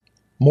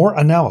more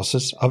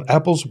analysis of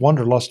Apple's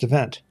Wonderlust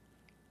event.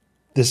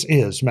 This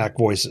is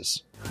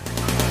MacVoices.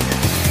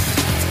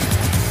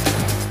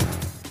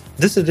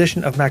 This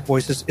edition of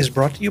MacVoices is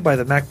brought to you by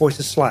the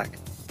MacVoices Slack,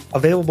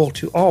 available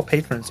to all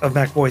patrons of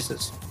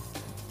MacVoices.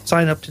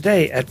 Sign up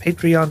today at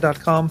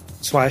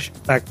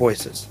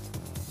patreon.com/MacVoices.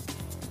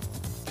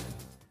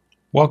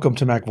 Welcome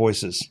to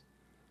MacVoices.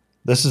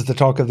 This is the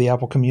talk of the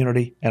Apple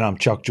community, and I'm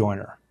Chuck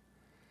Joyner.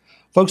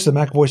 Folks, the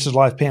MacVoices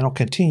Live panel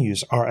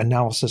continues our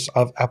analysis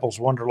of Apple's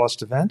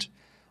Wonderlust event.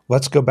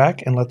 Let's go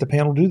back and let the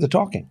panel do the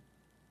talking.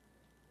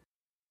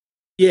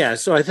 Yeah,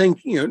 so I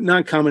think,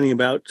 not commenting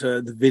about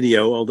the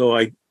video, although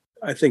I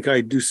think I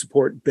do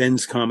support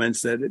Ben's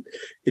comments that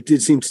it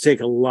did seem to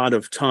take a lot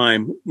of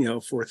time,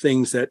 for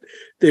things that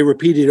they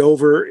repeated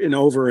over and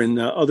over in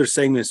other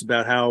segments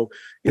about how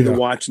the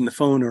watch and the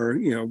phone are,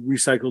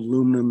 recycled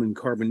aluminum and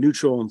carbon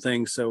neutral and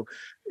things. So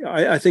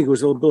I think it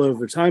was a little bit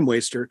of a time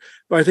waster.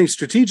 But I think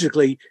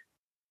strategically,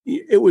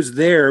 it was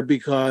there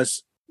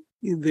because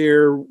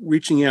they're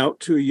reaching out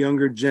to a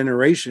younger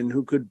generation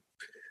who could,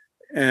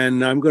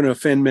 and I'm going to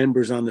offend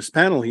members on this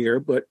panel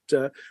here, but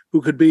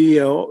who could be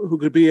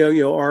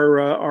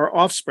our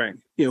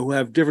offspring, who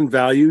have different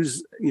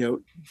values,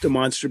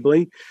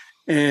 demonstrably,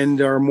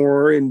 and are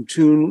more in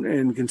tune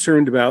and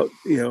concerned about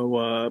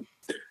the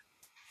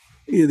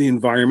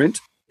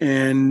environment.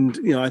 And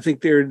I think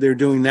they're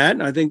doing that,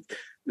 and I think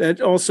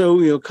that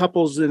also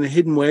couples in a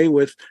hidden way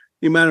with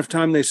the amount of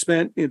time they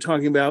spent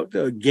talking about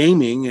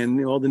gaming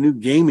and all the new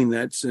gaming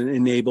that's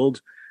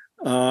enabled.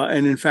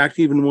 And in fact,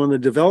 even one of the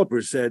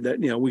developers said that,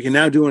 we can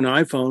now do an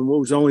iPhone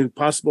what was only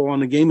possible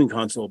on a gaming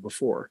console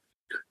before.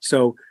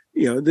 So,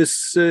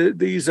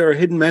 these are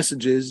hidden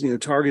messages,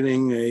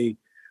 targeting a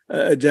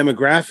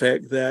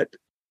demographic that,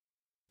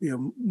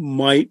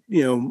 might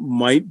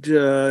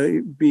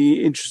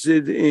be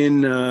interested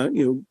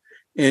in,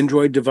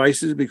 Android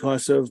devices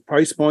because of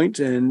price point,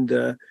 and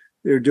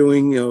they're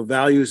doing,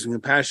 values and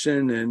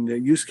compassion and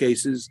use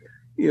cases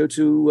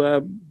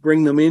to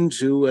bring them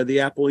into the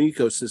Apple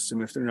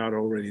ecosystem if they're not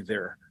already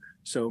there.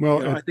 So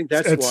I think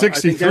that's at why,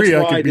 63,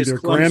 I could be their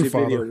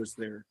grandfather. Video was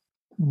there.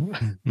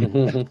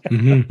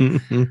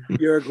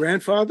 You're a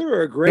grandfather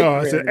or a great? No,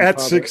 I said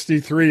at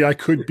 63, I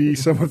could be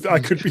I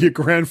could be a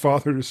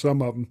grandfather to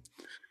some of them.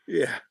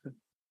 Yeah,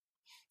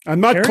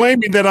 I'm not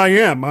claiming that I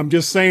am. I'm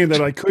just saying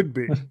that I could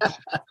be.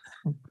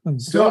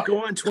 Don't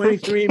go on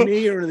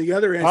 23andMe or the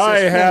other ancestry.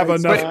 I have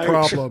enough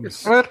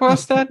problems. What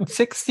was that?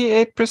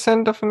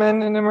 68% of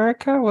men in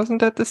America? Wasn't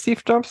that the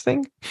Steve Jobs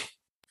thing?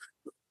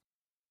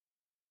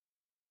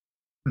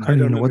 I don't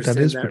even know what that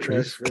is,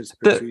 Patrice.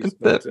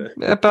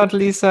 About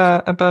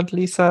Lisa's dad,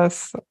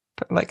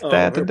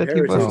 and that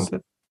he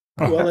wasn't.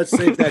 Well, let's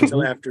save that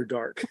till after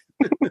dark.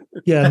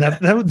 Yeah,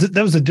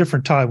 that was a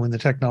different time when the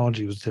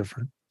technology was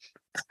different.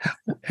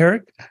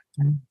 Eric?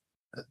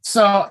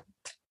 So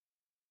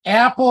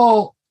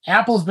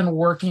Apple's been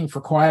working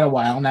for quite a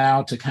while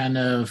now to kind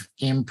of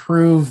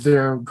improve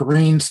their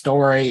green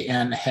story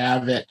and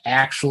have it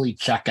actually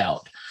check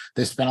out.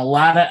 There's been a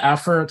lot of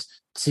effort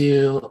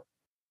to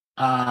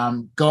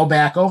go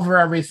back over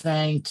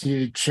everything,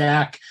 to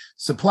check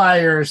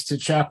suppliers, to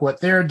check what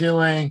they're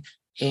doing,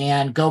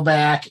 and go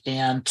back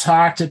and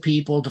talk to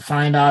people to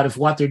find out if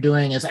what they're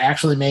doing is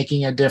actually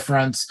making a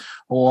difference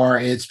or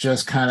it's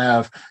just kind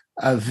of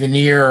a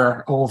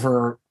veneer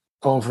over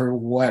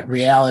what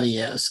reality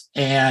is.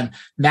 And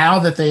now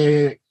that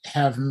they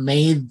have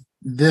made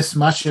this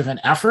much of an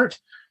effort,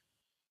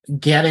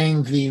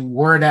 getting the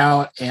word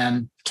out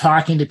and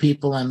talking to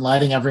people and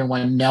letting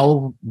everyone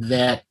know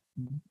that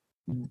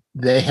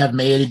they have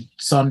made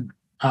some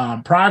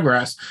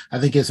progress, I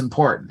think is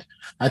important.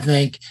 I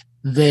think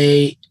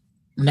they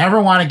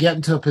never want to get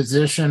into a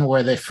position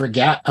where they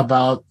forget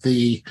about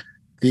the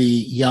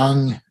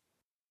young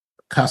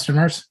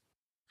customers.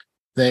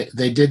 They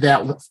did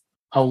that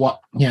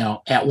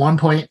at one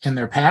point in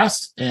their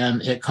past,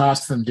 and it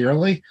cost them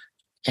dearly.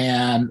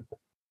 And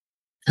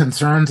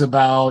concerns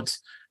about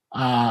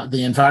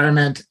the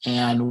environment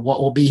and what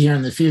will be here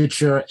in the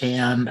future,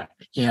 and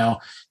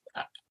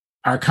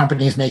are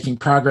companies making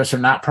progress or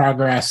not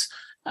progress?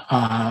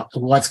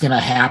 What's going to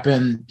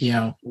happen?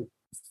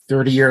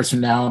 30 years from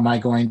now, am I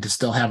going to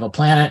still have a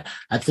planet?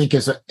 I think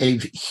is a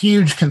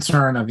huge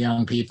concern of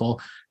young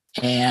people,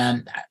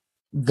 and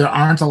there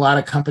aren't a lot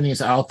of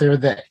companies out there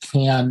that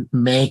can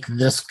make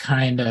this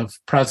kind of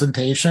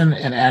presentation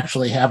and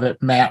actually have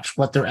it match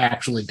what they're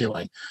actually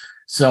doing.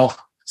 So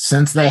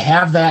since they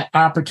have that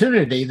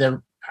opportunity,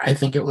 I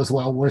think it was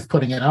well worth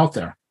putting it out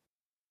there.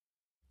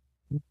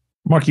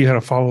 Mark, you had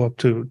a follow-up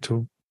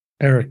to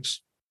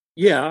Eric's.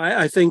 Yeah,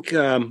 I think,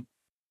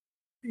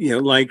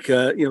 like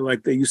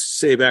they used to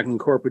say back in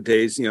corporate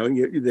days,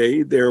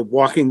 they're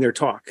walking their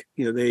talk.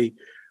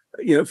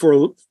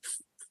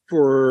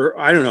 For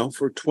I don't know,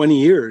 for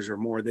 20 years or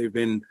more, they've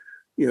been,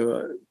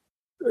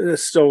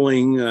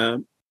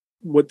 extolling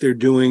what they're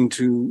doing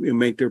to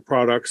make their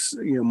products,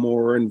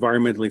 more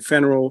environmentally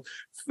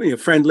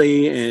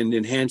friendly and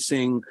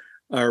enhancing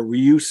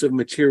reuse of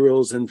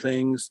materials and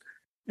things.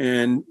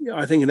 And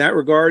I think in that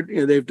regard,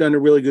 they've done a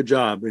really good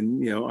job.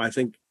 And, I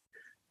think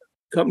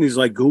companies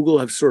like Google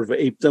have sort of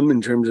aped them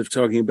in terms of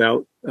talking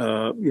about,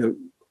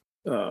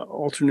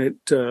 alternate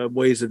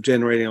ways of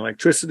generating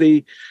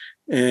electricity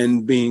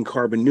and being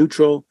carbon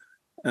neutral.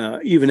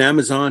 Even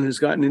Amazon has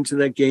gotten into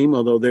that game,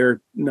 although they're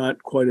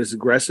not quite as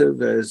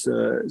aggressive as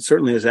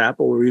certainly as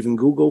Apple or even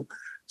Google.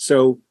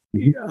 So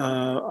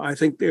I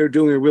think they're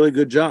doing a really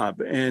good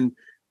job. And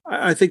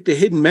I think the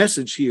hidden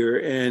message here,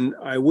 and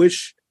I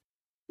wish,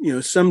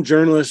 some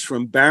journalists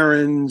from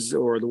Barron's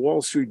or the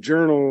Wall Street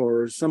Journal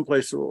or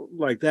someplace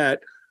like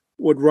that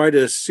would write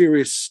a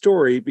serious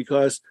story,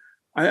 because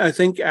I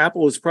think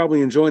Apple is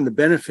probably enjoying the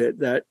benefit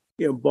that,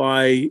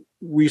 by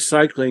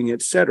recycling,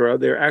 et cetera,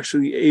 they're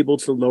actually able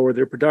to lower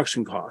their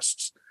production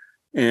costs.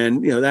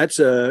 And, that's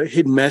a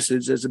hidden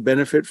message as a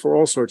benefit for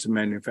all sorts of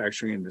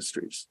manufacturing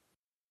industries.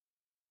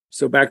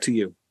 So back to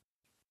you.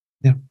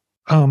 Yeah.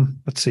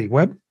 Let's see.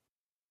 Webb?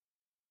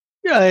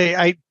 Yeah,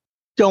 I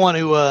don't want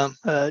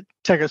to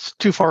take us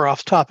too far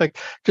off topic.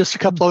 Just a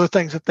couple other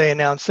things that they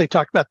announced. They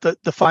talked about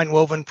the fine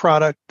woven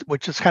product,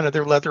 which is kind of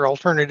their leather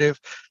alternative.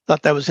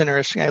 Thought that was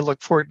interesting. I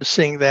look forward to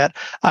seeing that.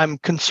 I'm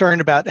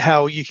concerned about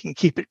how you can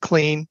keep it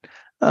clean.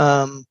 So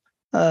I'm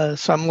a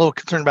little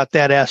concerned about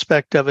that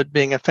aspect of it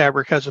being a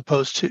fabric as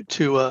opposed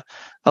to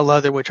a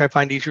leather, which I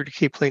find easier to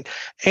keep clean.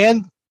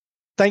 And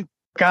thank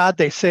God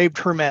they saved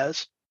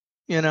Hermes.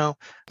 There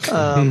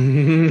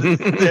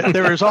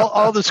was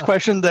all this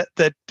question that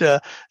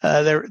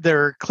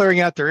they're clearing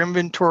out their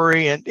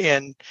inventory and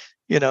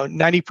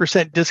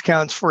 90%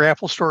 discounts for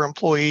Apple Store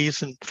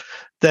employees, and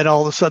then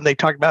all of a sudden they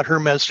talk about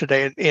Hermes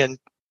today, and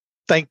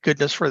thank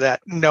goodness for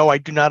that. No, I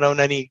do not own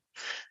any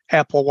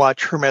Apple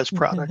Watch Hermes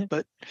product,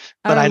 but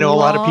I know a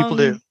lot of people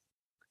do.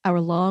 Our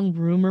long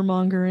rumor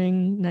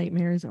mongering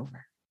nightmare is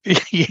over.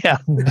 Yeah,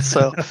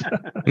 so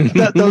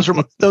those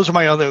are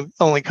my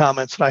only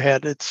comments that I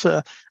had. It's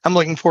I'm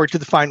looking forward to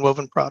the fine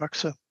woven product.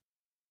 So,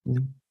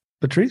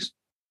 Patrice?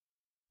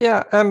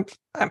 Yeah,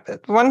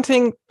 one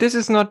thing, this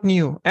is not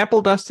new.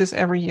 Apple does this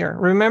every year.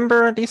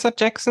 Remember Lisa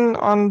Jackson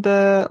on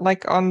the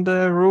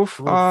roof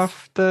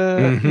of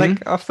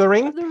the of the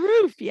ring? The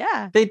roof,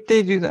 yeah. They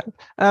do that.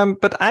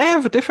 But I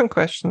have a different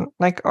question.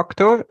 Like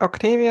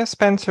Octavia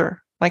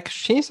Spencer,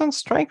 she's on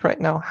strike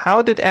right now.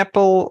 How did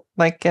Apple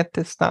get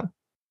this done?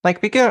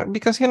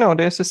 Because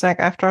there's a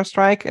SAG-AFTRA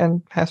strike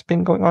and has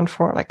been going on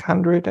for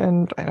 100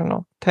 and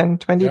 10,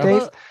 20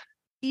 days.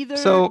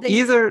 Well,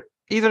 either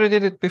they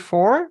did it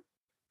before,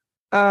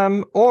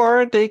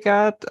 or they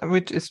got,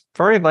 which is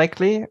very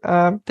likely,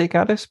 they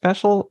got a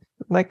special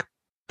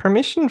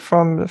permission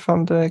from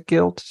the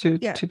guild to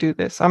do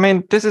this. I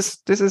mean, this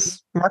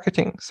is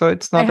marketing, so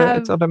it's not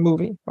a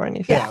movie or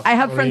anything. Yeah, I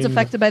have friends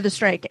affected by the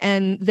strike,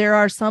 and there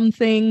are some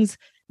things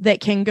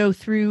that can go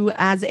through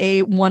as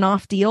a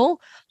one-off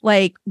deal.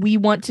 We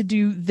want to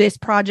do this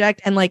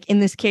project, and in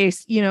this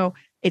case,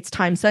 it's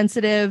time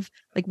sensitive.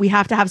 We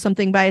have to have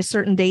something by a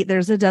certain date.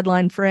 There's a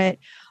deadline for it.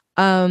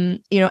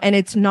 And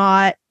it's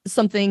not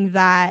something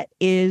that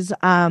is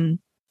really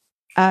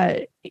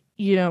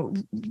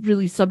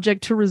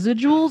subject to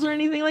residuals or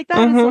anything like that.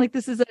 Mm-hmm. It's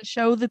this is a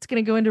show that's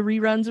going to go into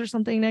reruns or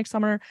something next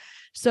summer.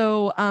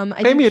 So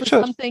maybe it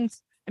should. Some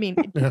things, I mean,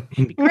 it'd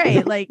be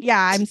great.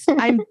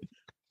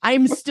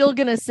 I'm still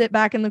going to sit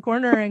back in the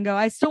corner and go,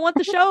 I still want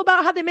the show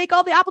about how they make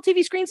all the Apple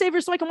TV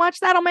screensavers so I can watch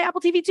that on my Apple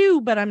TV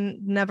too, but I'm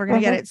never going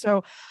to get it.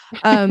 So,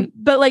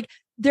 but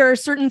there are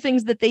certain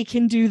things that they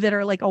can do that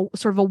are a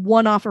sort of a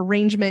one-off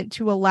arrangement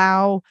to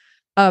allow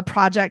a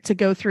project to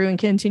go through and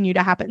continue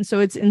to happen. So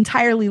it's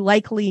entirely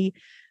likely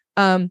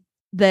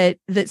that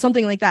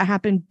something like that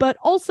happened, but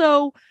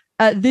also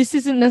this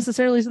isn't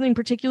necessarily something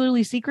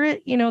particularly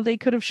secret. They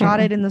could have shot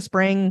it in the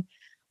spring.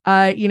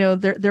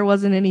 There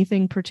wasn't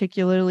anything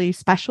particularly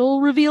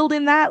special revealed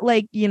in that,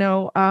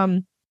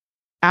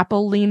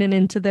 Apple leaning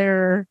into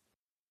their,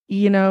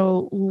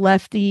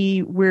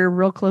 lefty, we're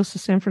real close to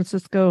San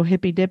Francisco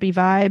hippy dippy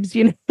vibes,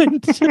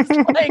 just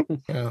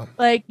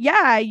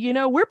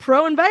we're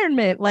pro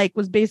environment,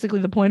 was basically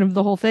the point of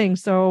the whole thing.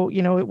 So,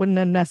 it wouldn't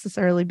have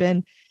necessarily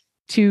been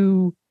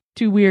too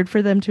weird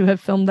for them to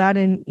have filmed that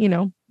in,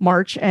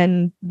 March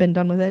and been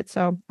done with it.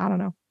 So I don't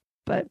know,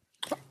 but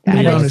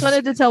I just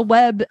wanted to tell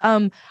Webb,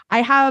 I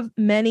have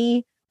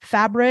many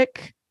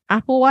fabric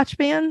Apple Watch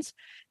bands,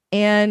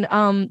 and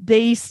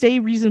they stay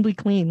reasonably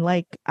clean.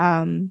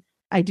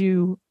 I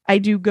do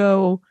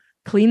go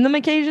clean them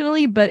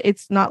occasionally, but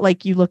it's not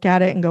like you look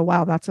at it and go,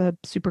 wow, that's a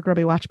super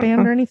grubby watch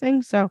band or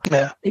anything. So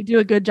they do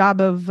a good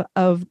job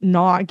of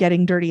not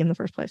getting dirty in the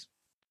first place.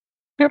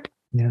 Yep.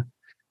 Yeah.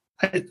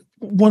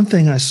 One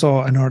thing, I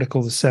saw an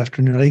article this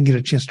afternoon. I didn't get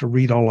a chance to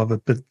read all of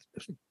it, but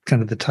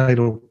kind of the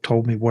title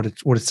told me what it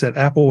said.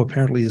 Apple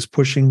apparently is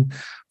pushing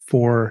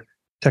for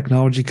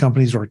technology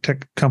companies or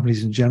tech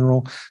companies in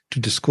general to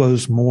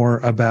disclose more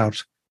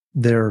about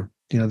their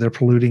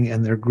polluting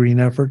and their green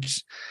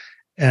efforts.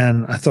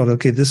 And I thought,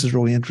 okay, this is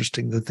really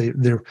interesting that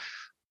they're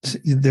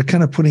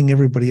kind of putting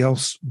everybody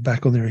else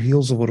back on their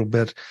heels a little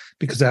bit,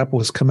 because Apple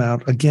has come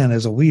out again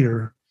as a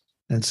leader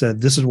and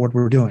said, this is what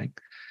we're doing.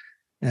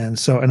 And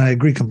I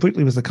agree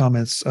completely with the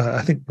comments.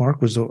 I think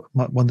Mark was the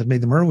one that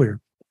made them earlier.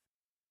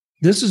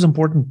 This is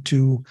important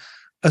to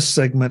a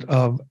segment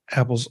of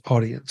Apple's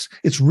audience.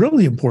 It's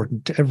really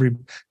important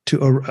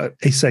to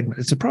a segment.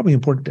 It's probably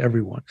important to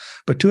everyone,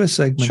 but to a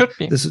segment,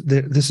 this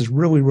is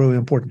really, really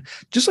important.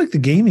 Just like the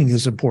gaming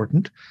is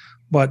important,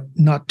 but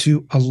not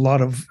to at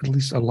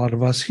least a lot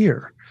of us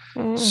here.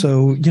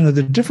 So, there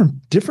are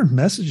different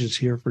messages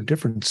here for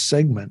different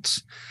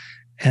segments.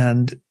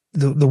 And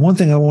the one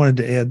thing I wanted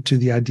to add to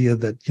the idea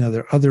that,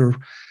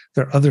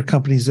 there are other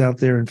companies out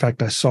there. In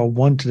fact, I saw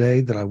one today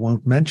that I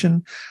won't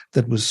mention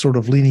that was sort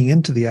of leaning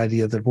into the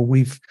idea that, well,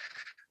 we've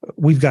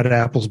got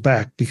Apple's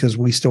back because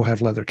we still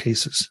have leather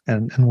cases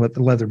and with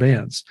the leather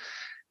bands.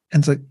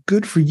 And it's like,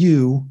 good for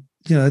you.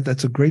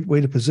 That's a great way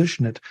to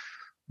position it.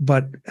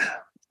 But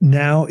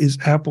now is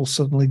Apple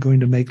suddenly going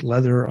to make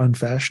leather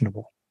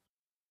unfashionable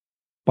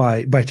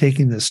by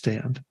taking this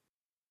stand?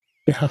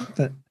 Yeah.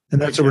 And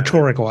that's a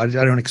rhetorical. I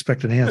don't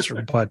expect an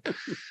answer, but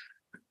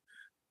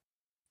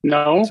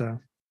no. So,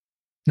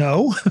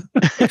 no.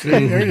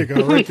 There you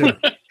go, right there.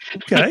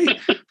 Okay.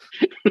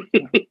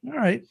 All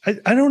right.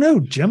 I don't know,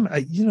 Jim.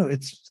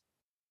 It's.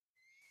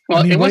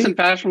 Well, it wasn't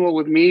fashionable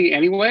with me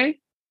anyway,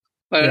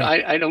 but yeah.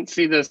 I don't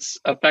see this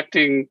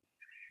affecting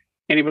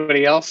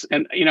anybody else.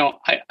 And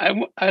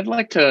I'd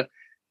like to.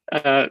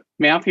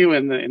 Matthew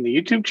in the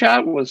YouTube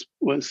chat was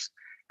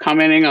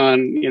commenting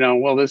on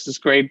well, this is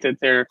great that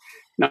they're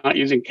not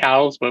using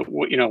cows, but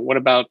what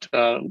about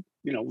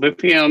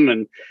lithium?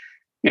 And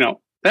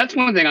that's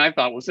one thing I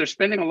thought was they're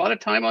spending a lot of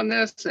time on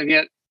this, and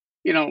yet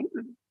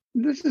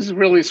this is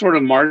really sort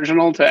of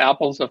marginal to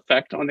Apple's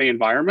effect on the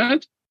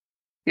environment.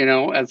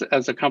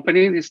 As a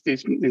company,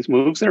 these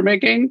moves they're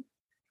making.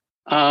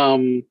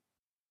 There's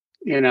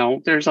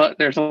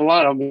a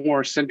lot of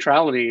more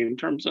centrality in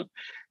terms of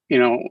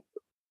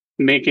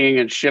making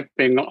and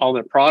shipping all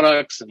their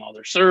products and all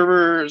their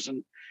servers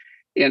and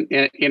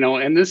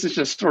this is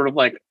just sort of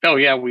like, oh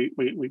yeah, we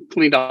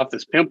cleaned off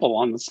this pimple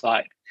on the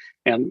side,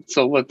 and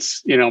so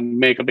let's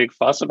make a big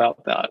fuss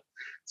about that.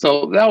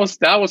 So that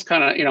was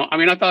kind of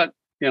I thought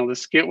the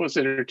skit was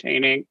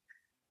entertaining,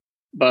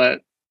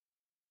 but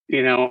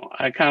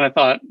I kind of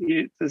thought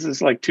this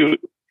is like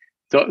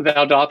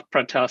thou doth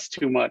protest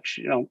too much.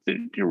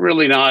 You're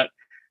really not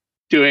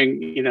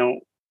doing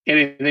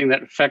anything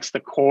that affects the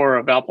core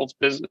of Apple's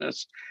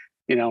business.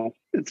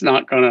 It's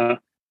not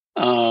gonna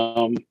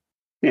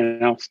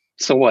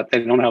so what? They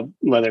don't have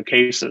leather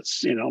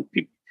cases.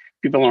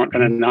 People aren't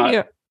going to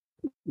not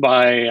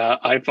buy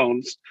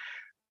iPhones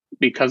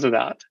because of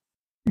that.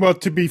 Well,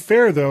 to be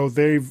fair, though,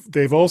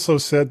 they've also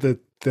said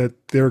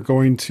that they're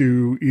going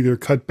to either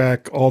cut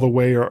back all the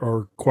way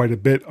or quite a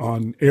bit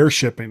on air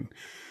shipping,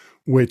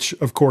 which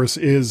of course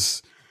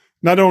is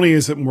not only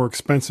is it more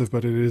expensive,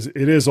 but it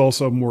is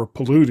also more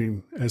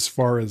polluting as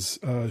far as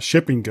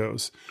shipping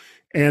goes.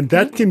 And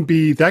that can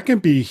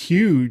be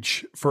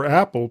huge for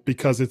Apple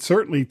because it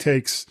certainly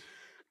takes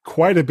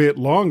quite a bit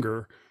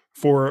longer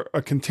for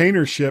a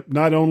container ship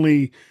not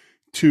only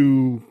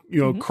to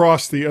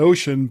cross the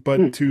ocean,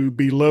 but to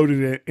be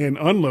loaded and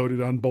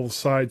unloaded on both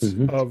sides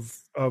of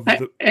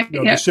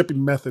the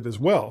shipping method as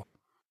well.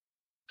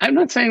 I'm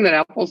not saying that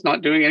Apple's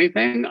not doing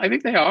anything. I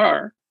think they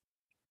are,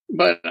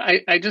 but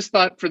I just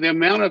thought for the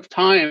amount of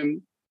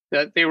time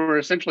that they were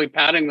essentially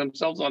patting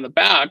themselves on the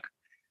back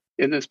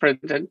in this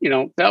president,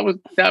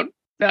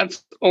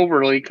 that's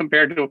overly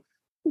compared to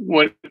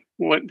what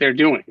they're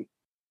doing.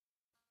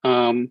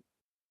 That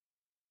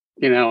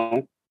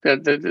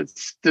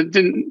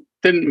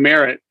didn't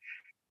merit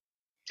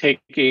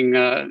taking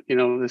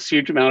this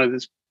huge amount of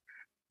this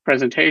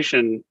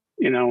presentation.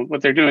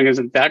 What they're doing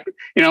isn't that.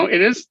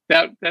 It is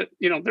that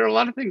there are a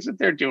lot of things that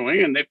they're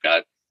doing, and they've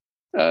got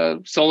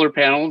solar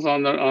panels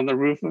on the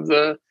roof of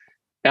the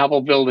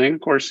Apple building. Of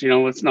course,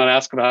 let's not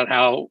ask about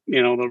how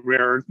the rare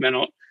earth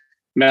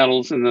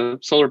metals in the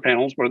solar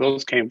panels, where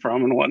those came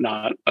from and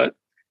whatnot. But,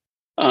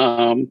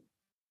 I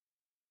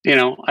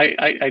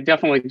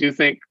definitely do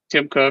think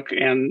Tim Cook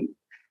and,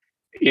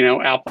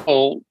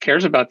 Apple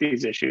cares about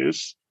these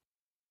issues.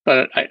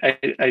 But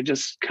I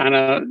just kind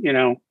of,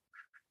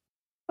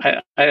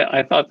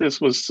 I thought this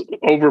was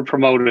over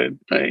promoted.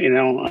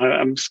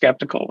 I'm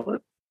skeptical of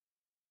it.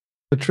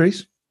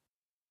 Patrice?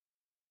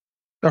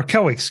 Or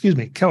Kelly, excuse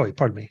me. Kelly,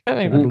 pardon me.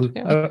 I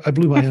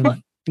blew my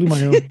own.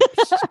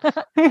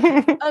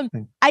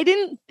 I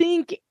didn't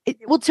think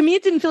to me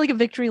it didn't feel like a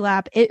victory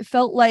lap. It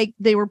felt like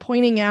they were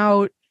pointing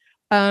out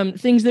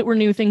things that were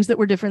new, things that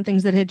were different,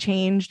 things that had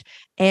changed,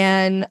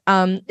 and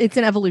it's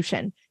an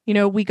evolution.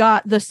 We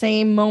got the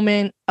same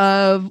moment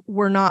of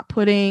we're not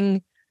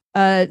putting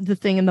the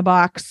thing in the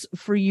box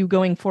for you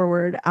going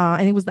forward. I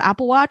think it was the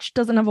Apple Watch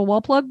doesn't have a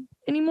wall plug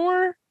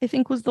anymore, I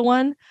think was the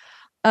one.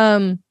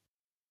 They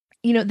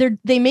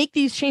make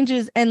these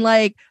changes and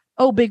like,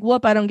 oh, big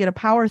whoop, I don't get a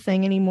power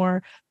thing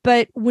anymore.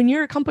 But when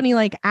you're a company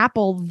like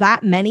Apple,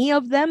 that many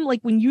of them,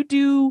 like when you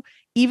do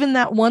even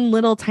that one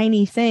little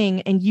tiny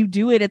thing and you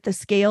do it at the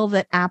scale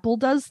that Apple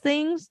does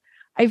things,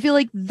 I feel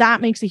like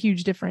that makes a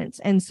huge difference.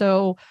 And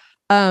so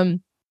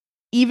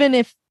even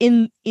if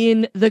in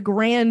the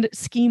grand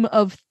scheme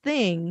of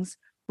things,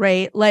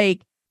 right,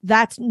 like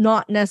that's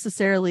not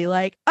necessarily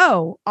like,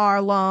 oh,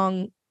 our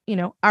long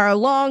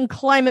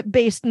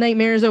climate-based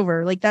nightmare is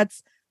over. Like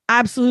that's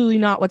absolutely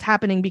not what's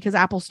happening, because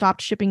Apple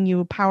stopped shipping you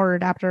a power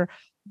adapter.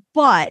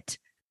 But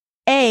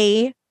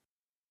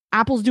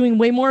Apple's doing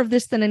way more of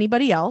this than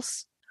anybody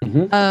else.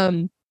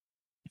 Mm-hmm.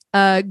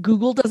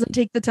 Google doesn't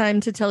take the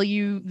time to tell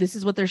you this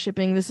is what they're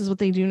shipping, this is what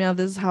they do now,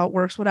 this is how it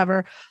works,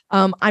 whatever.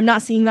 I'm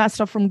not seeing that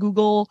stuff from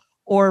Google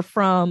or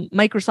from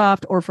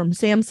Microsoft or from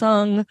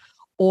Samsung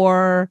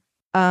or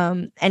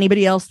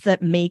anybody else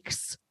that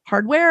makes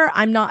hardware.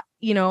 I'm not,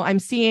 I'm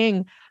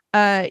seeing,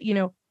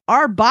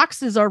 our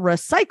boxes are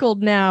recycled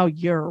now,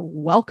 you're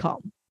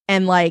welcome.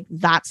 And like,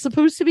 that's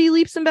supposed to be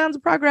leaps and bounds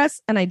of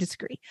progress. And I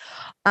disagree.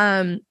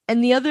 And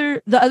the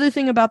other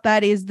thing about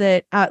that is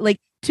that,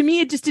 to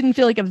me, it just didn't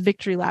feel like a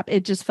victory lap.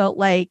 It just felt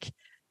like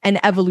an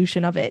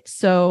evolution of it.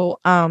 So,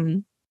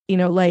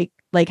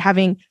 like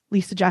having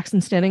Lisa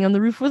Jackson standing on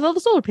the roof with all the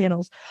solar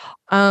panels.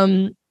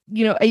 I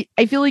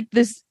feel like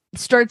this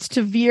starts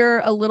to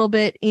veer a little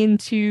bit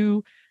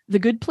into the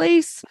good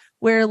place,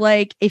 where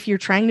like if you're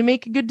trying to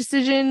make a good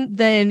decision,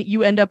 then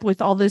you end up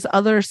with all this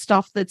other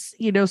stuff that's,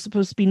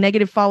 supposed to be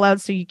negative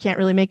fallout. So you can't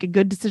really make a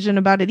good decision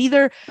about it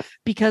either,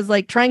 because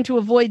like trying to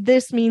avoid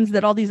this means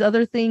that all these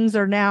other things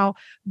are now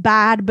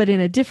bad, but in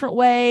a different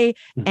way.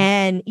 Mm-hmm.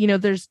 And,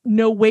 there's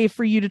no way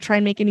for you to try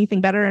and make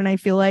anything better. And I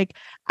feel like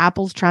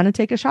Apple's trying to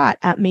take a shot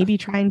at maybe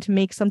trying to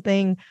make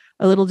something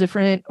a little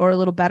different or a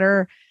little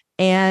better.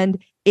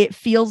 And it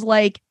feels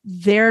like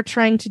they're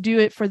trying to do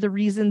it for the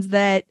reasons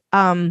that,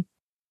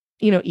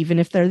 even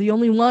if they're the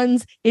only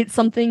ones, it's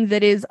something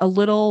that is a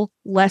little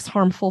less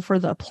harmful for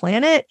the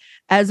planet,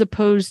 as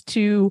opposed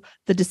to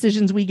the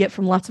decisions we get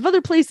from lots of other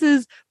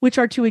places, which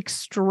are to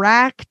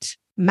extract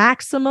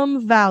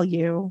maximum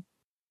value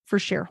for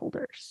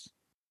shareholders.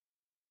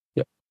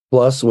 Yep.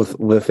 Plus, with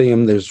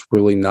lithium, there's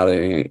really not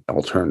any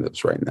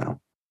alternatives right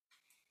now.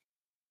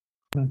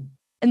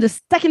 And the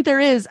second there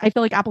is, I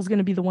feel like Apple's going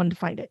to be the one to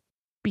find it,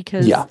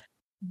 because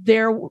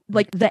they're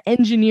like the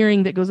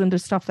engineering that goes into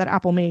stuff that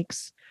Apple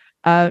makes.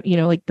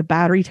 Like the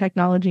battery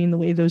technology and the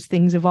way those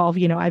things evolve.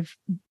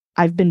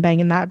 I've been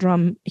banging that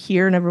drum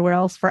here and everywhere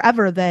else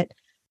forever, that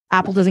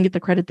Apple doesn't get the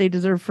credit they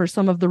deserve for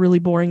some of the really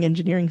boring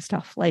engineering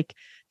stuff, like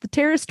the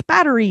terraced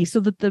battery, so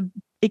that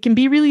it can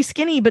be really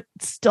skinny but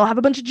still have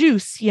a bunch of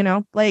juice.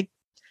 Like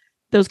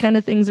those kind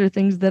of things are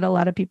things that a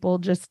lot of people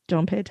just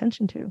don't pay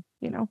attention to.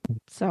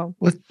 So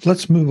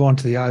let's move on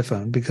to the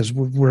iPhone, because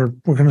we're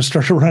going to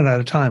start to run out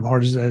of time.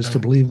 Hard as that is to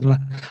believe.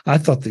 I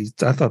thought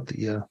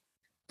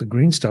the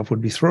green stuff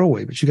would be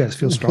throwaway, but you guys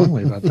feel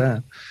strongly about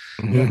that.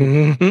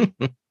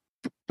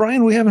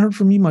 Brian, we haven't heard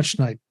from you much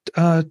tonight.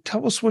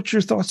 Tell us what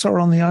your thoughts are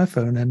on the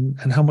iPhone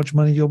and how much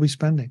money you'll be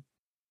spending.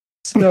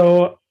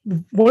 So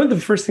one of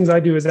the first things I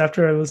do is,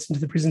 after I listen to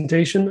the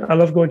presentation, I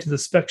love going to the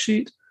spec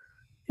sheet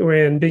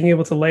and being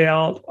able to lay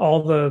out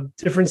all the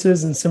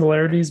differences and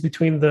similarities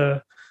between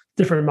the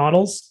different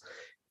models.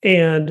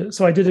 And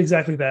so I did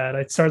exactly that.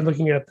 I started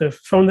looking at the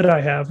phone that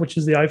I have, which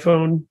is the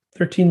iPhone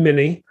 13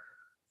 mini.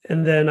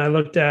 And then I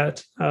looked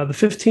at the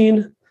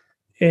 15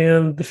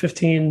 and the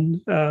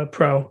 15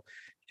 Pro,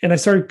 and I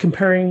started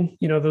comparing,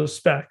 those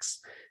specs.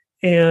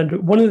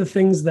 And one of the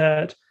things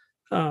that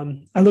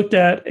I looked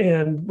at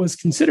and was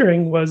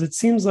considering was, it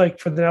seems like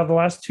for the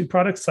last two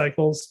product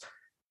cycles,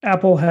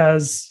 Apple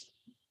has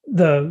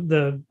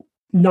the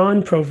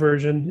non-Pro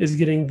version is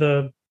getting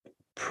the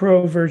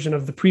Pro version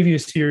of the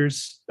previous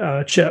year's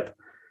chip.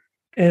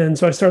 And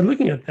so I started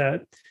looking at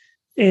that.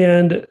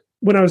 And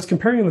when I was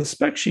comparing the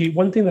spec sheet,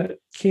 one thing that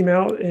came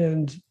out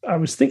and I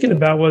was thinking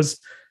about was,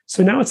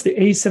 so now it's the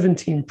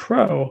A17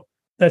 Pro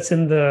that's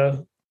in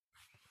the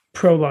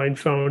Pro line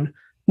phone,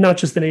 not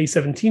just an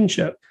A17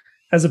 chip,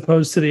 as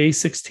opposed to the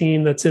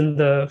A16 that's in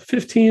the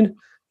 15.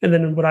 And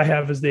then what I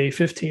have is the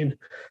A15.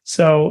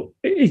 So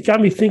it got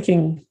me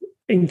thinking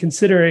and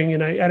considering,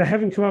 and I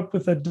haven't come up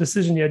with a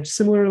decision yet.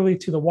 Similarly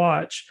to the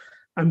watch,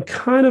 I'm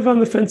kind of on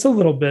the fence a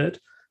little bit,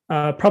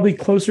 probably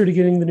closer to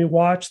getting the new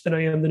watch than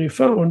I am the new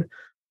phone.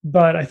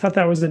 But I thought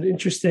that was an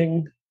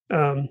interesting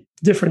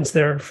difference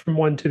there from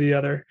one to the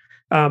other.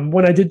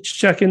 When I did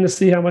check in to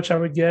see how much I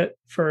would get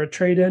for a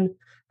trade-in,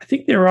 I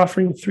think they were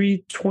offering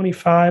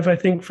 $325, I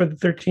think, for the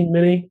 13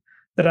 mini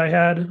that I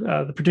had,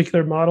 the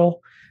particular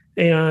model.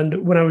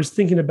 And when I was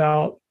thinking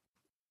about,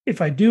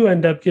 if I do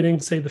end up getting,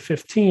 say, the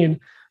 15,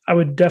 I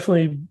would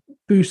definitely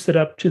boost it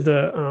up to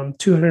the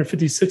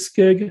 256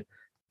 gig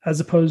as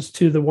opposed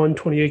to the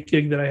 128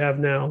 gig that I have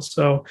now.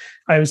 So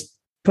I was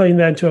putting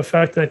that into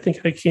effect, and I think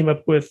I came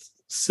up with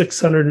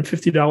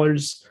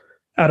 $650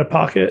 out of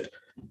pocket.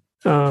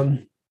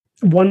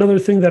 One other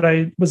thing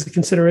that was a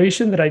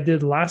consideration that I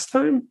did last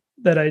time,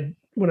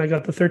 when I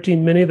got the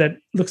 13 mini, that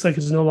looks like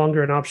is no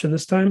longer an option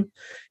this time,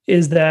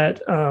 is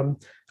that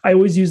I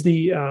always use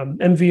the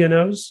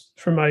MVNOs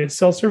for my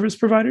cell service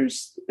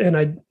providers,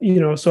 and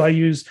so I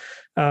use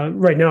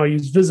right now I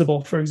use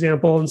Visible, for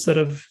example, instead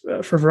of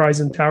for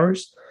Verizon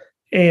towers,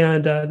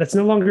 and that's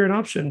no longer an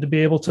option to be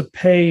able to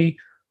pay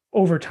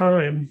over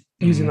time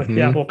using like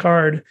the Apple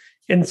Card.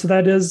 And so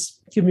that does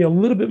give me a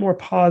little bit more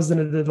pause than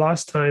it did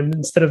last time,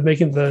 instead of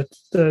making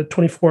the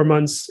 24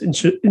 months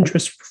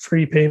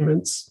interest-free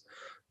payments.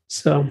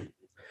 So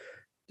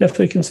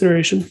definitely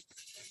consideration.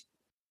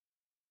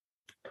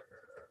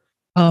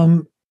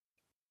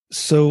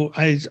 So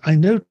I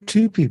know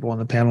two people on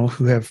the panel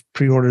who have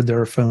pre-ordered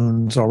their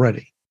phones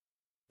already.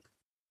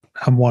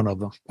 I'm one of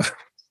them,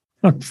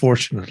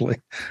 unfortunately.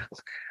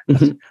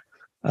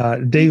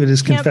 David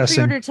is Can't confessing.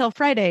 pre-order till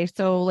Friday,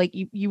 so like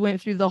you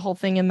went through the whole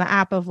thing in the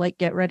app of like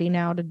get ready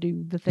now to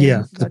do the thing.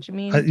 Yeah, Is that what you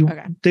mean?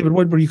 Okay. David,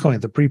 what were you calling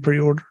it? The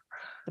pre-order?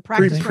 The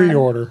practice run?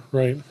 Pre-order,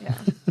 right? Yeah.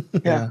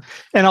 Yeah.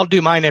 And I'll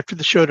do mine after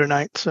the show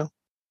tonight. So.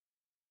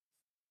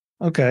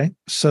 Okay,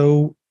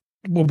 so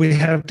well, we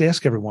have to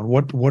ask everyone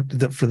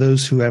for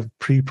those who have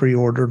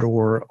pre-ordered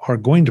or are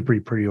going to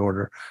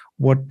pre-order,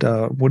 what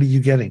are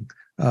you getting?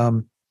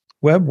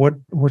 Webb,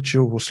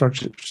 we'll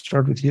start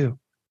with you.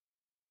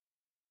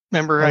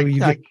 Remember,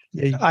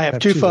 I have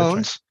two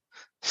phones,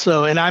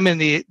 so, and I'm in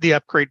the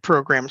upgrade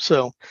program.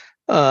 So,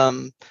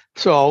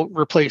 I'll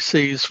replace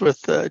these with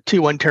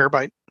two 1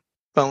 terabyte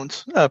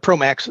phones, Pro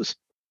Maxes.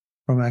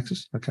 Pro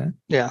Maxes, okay.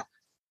 Yeah,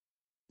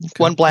 okay.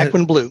 One black,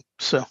 one blue.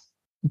 So,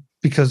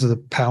 because of the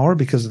power,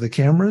 because of the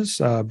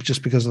cameras,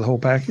 just because of the whole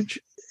package.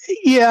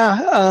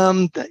 Yeah,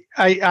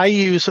 I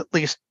use at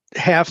least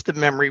half the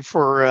memory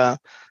for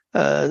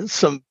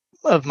some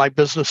of my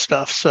business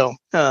stuff. So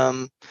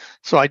I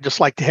just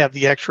like to have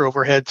the extra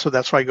overhead. So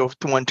that's why I go with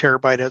the 1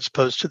 terabyte as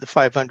opposed to the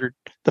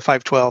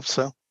 512.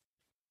 So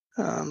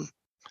I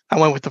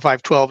went with the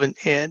 512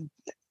 and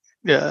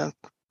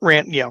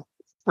ran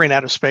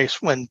out of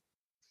space when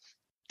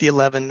the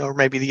 11 or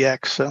maybe the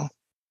X. So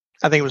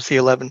I think it was the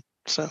 11.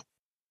 So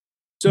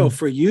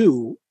for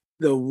you,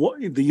 the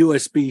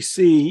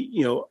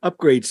USB-C,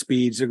 upgrade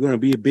speeds are going to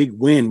be a big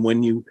win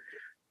when you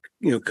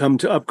come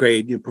to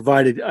upgrade.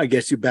 Provided, I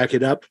guess, you back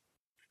it up.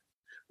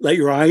 Let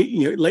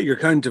your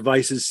current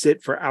devices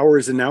sit for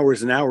hours and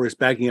hours and hours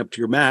backing up to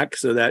your Mac,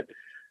 so that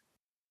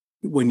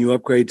when you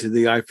upgrade to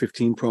the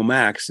i15 Pro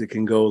Max, it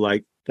can go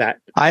like that.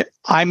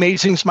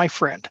 iMazing's my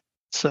friend.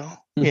 So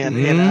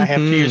and I have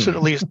to use it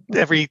at least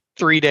every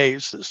 3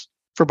 days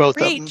for both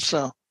of them.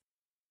 So.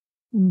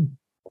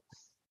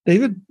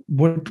 David,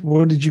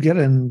 what did you get,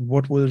 and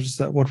what was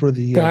that? What were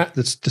the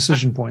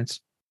decision points?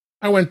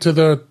 I went to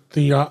the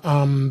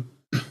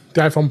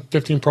iPhone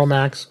 15 Pro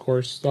Max, of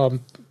course.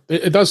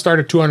 It does start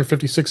at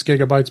 256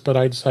 gigabytes, but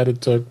I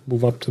decided to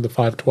move up to the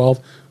 512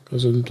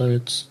 because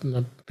it's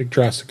a big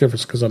drastic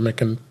difference because I'm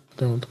making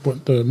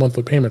the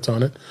monthly payments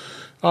on it.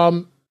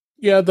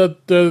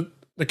 The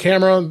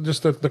camera,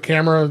 just the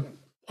camera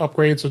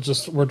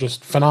upgrades were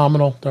just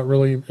phenomenal. That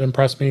really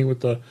impressed me with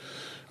the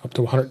up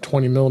to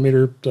 120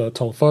 millimeter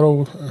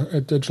telephoto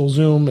digital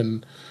zoom,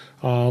 and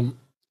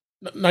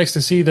nice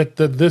to see that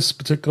this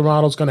particular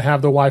model is going to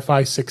have the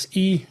Wi-Fi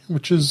 6E,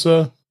 which is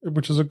a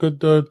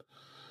good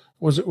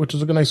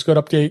nice good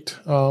update.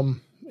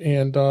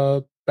 And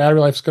battery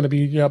life is going to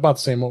be about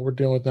the same what we're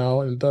dealing with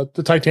now, and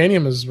the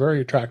titanium is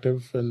very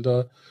attractive, and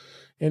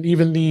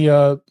even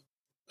the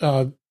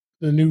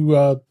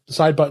new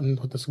side button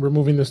with this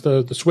removing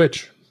the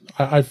switch,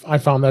 I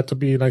found that to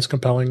be a nice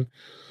compelling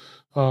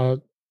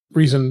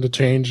reason to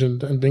change,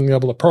 and being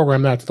able to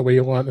program that the way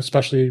you want,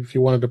 especially if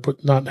you wanted to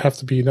not have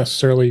to be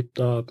necessarily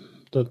the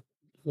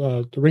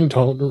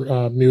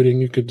ringtone muting.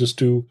 You could just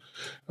do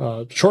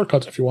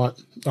shortcuts if you want.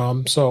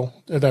 So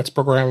that's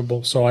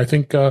programmable. So I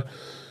think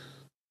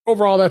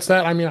overall that's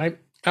that. I mean, I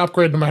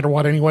upgrade no matter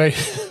what anyway,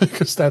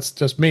 because that's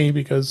just me,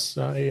 because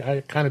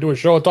I kind of do a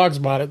show that talks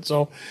about it.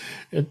 So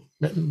it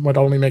would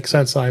only make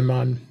sense. I'm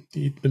on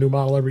the new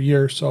model every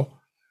year. So.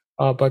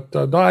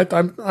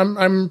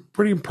 I'm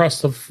pretty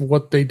impressed of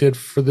what they did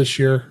for this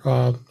year,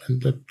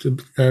 and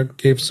it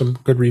gave some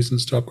good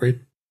reasons to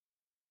upgrade.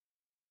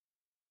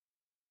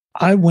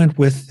 I went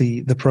with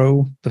the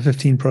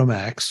 15 Pro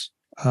Max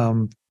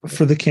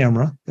for the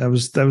camera. That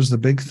was the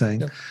big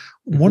thing. Yeah.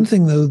 Mm-hmm. One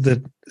thing though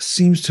that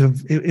seems to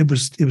have it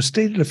was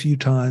stated a few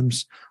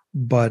times,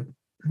 but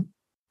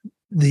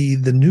the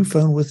new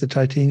phone with the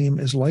titanium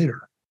is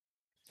lighter.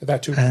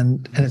 That too.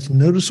 And it's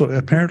noticeable.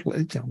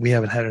 Apparently, we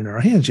haven't had it in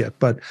our hands yet,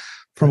 but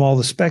from all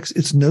the specs,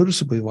 it's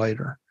noticeably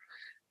lighter.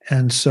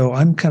 And so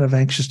I'm kind of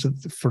anxious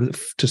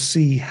to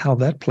see how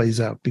that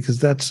plays out, because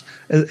that's,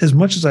 as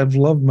much as I've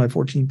loved my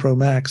 14 Pro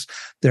Max,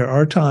 there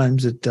are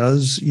times it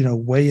does,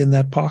 weigh in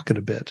that pocket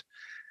a bit.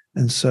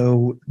 And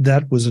so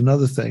that was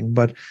another thing.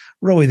 But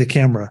really the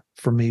camera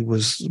for me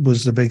was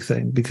the big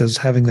thing, because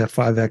having that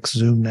 5X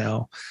zoom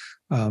now,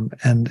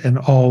 and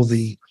all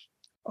the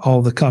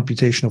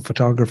computational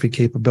photography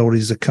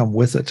capabilities that come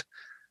with it,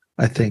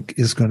 I think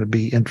is going to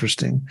be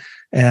interesting.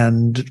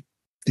 And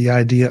the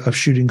idea of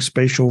shooting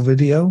spatial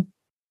video,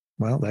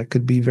 well, that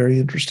could be very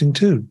interesting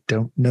too.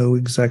 Don't know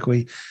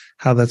exactly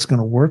how that's going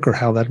to work or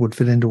how that would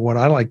fit into what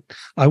I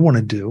want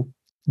to do.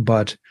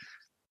 But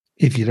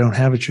if you don't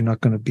have it, you're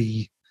not going to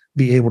be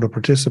able to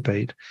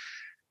participate.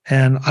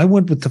 And I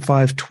went with the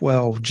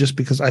 512 just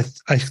because I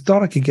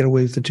thought I could get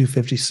away with the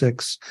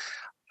 256.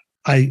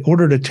 I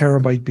ordered a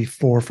terabyte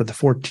before for the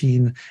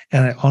 14,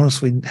 and I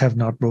honestly have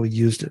not really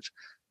used it.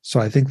 So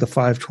I think the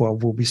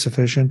 512 will be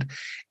sufficient.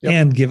 Yep.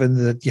 And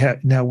given that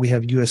now we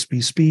have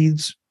USB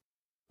speeds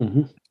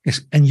and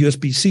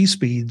USB-C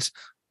speeds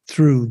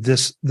through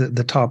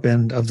the top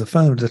end of the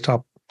phone,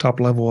 the top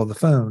level of the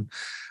phone,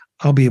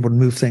 I'll be able to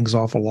move things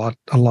off a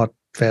lot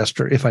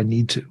faster if I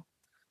need to.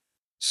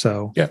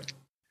 So it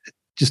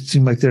just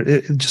seemed like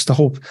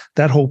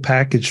that whole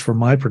package for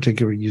my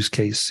particular use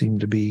case seemed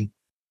to be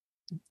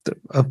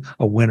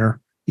a winner,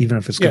 even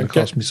if it's going to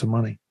cost me some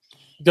money.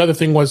 The other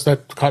thing was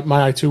that caught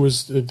my eye too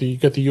was you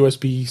get the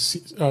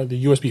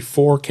USB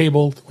 4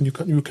 cable when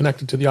you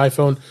connect it to the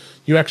iPhone.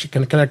 You actually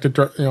can connect it.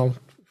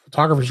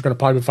 Photographers are going to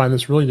probably find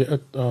this really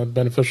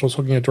beneficial, is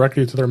hooking it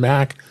directly to their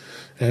Mac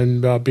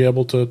and be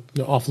able to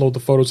offload the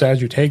photos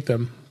as you take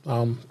them.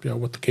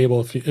 With the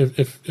cable,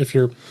 if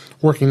you're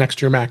working next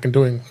to your Mac and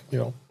doing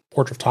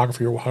portrait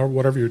photography or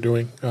whatever you're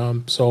doing.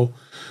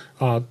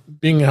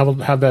 Being able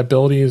to have that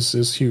ability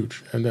is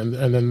huge, and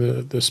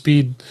then the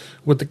speed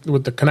with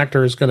the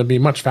connector is going to be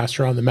much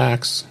faster on the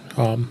Macs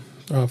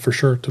for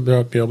sure to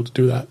be able to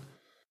do that.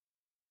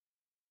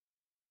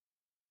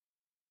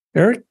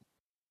 Eric,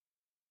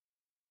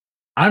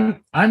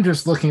 I'm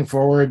just looking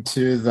forward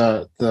to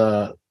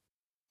the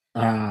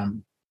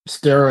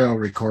stereo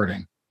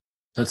recording.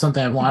 That's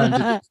something I wanted to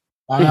do for a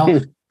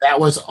while. That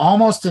was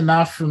almost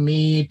enough for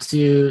me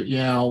to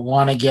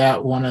want to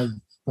get one of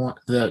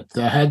the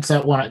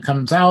headset when it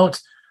comes out.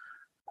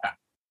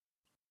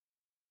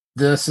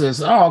 This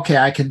is okay.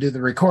 I can do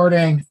the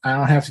recording. I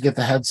don't have to get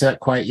the headset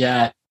quite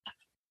yet.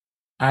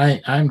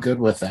 I'm good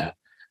with that.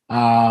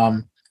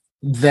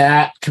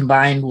 That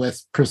combined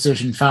with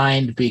precision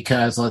find,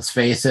 because let's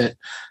face it,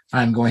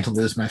 I'm going to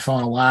lose my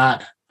phone a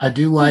lot. I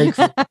do like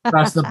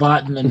press the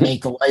button and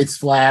make the lights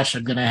flash.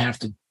 I'm going to have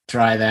to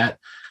try that.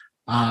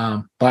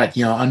 But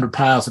under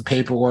piles of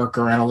paperwork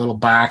or in a little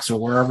box or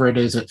wherever it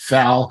is it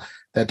fell,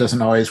 that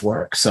doesn't always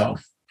work. So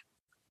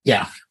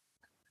yeah,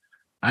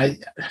 I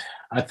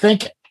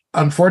think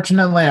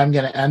unfortunately I'm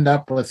going to end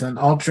up with an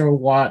Ultra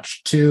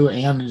Watch 2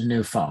 and a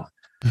new phone.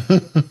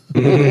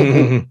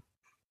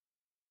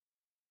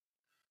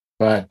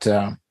 But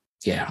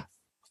yeah,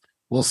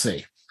 we'll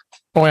see.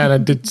 Oh,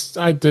 and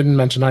I didn't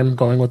mention I'm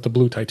going with the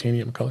blue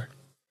titanium color.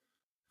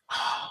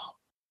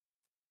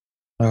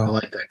 I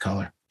like that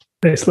color.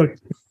 Nice look.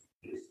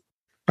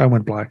 I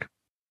went black.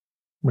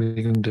 What are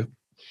you going to do,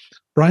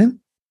 Brian?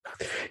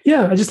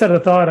 Yeah, I just had a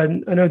thought. I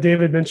know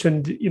David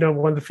mentioned,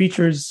 one of the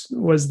features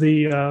was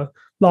the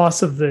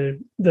loss of the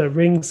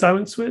Ring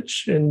silent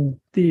switch and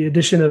the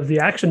addition of the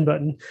action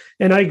button.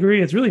 And I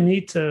agree, it's really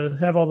neat to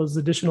have all those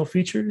additional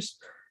features.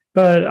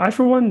 But I,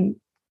 for one,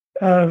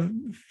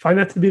 find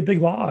that to be a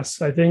big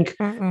loss. I think,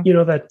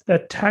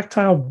 that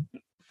tactile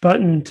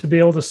button to be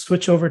able to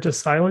switch over to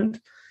silent,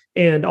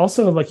 and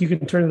also like you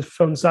can turn the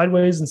phone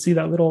sideways and see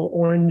that little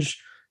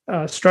orange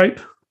stripe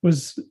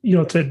was,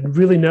 to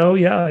really know,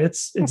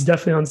 it's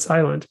definitely on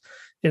silent.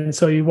 And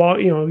so you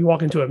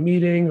walk into a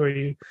meeting or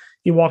you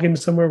walk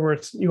into somewhere where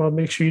it's,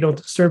 make sure you don't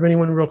disturb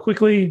anyone real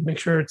quickly, make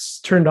sure it's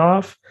turned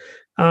off.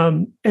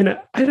 And I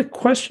had a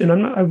question.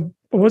 I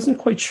wasn't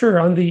quite sure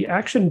on the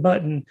action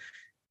button.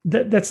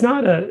 That's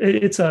not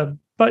it's a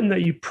button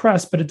that you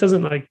press, but it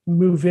doesn't like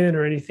move in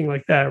or anything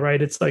like that,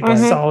 right? It's like a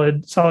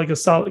solid, kind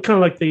of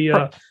like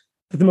the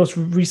most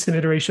recent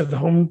iteration of the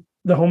home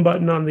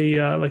button on the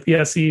like the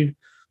SE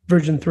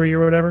version 3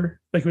 or whatever.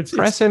 Like it's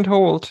press and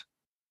hold.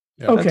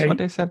 Yeah. Okay, that's what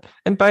they said.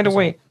 And by the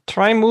way,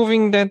 try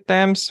moving that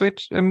damn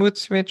mood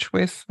switch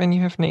when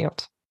you have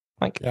nailed.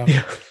 Like, Oh,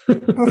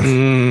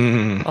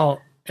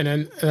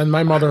 and then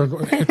my mother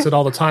hits it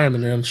all the time,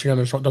 and then she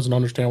doesn't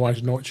understand why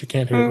she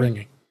can't hear it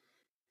ringing.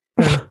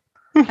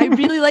 I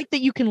really like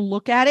that you can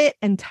look at it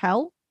and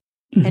tell,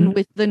 and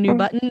with the new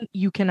button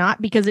you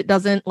cannot, because it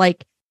doesn't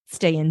like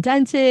stay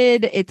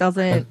indented. It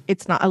doesn't.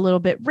 It's not a little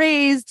bit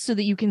raised so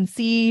that you can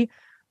see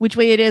which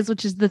way it is,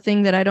 which is the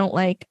thing that I don't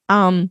like.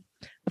 A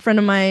friend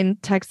of mine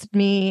texted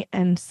me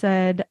and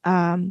said,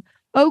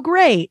 "Oh,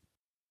 great.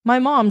 My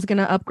mom's going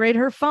to upgrade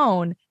her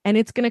phone and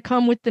it's going to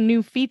come with the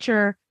new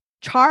feature.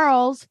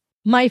 Charles,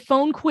 my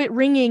phone quit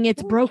ringing.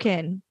 It's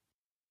broken."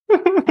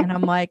 And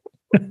I'm like,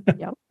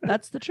 yep,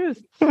 that's the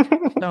truth.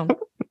 So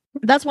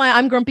that's why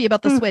I'm grumpy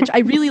about the Switch. I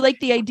really like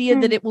the idea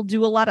that it will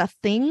do a lot of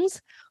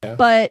things,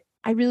 but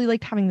I really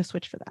liked having the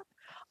Switch for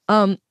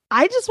that.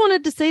 I just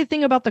wanted to say a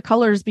thing about the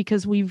colors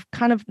because we've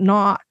kind of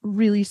not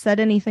really said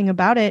anything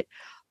about it.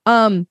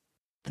 The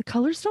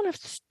colors don't have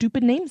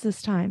stupid names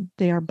this time.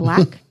 They are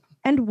black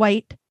and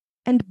white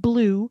and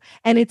blue,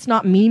 and it's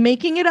not me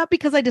making it up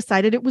because I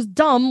decided it was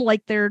dumb,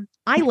 like their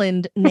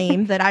island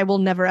name that I will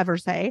never ever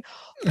say,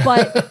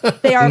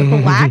 but they are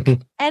black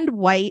and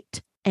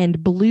white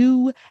and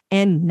blue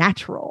and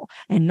natural,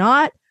 and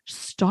not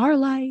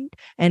starlight,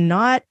 and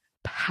not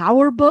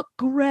PowerBook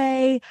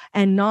gray,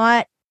 and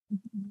not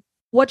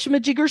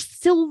whatchamajigger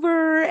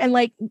silver, and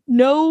like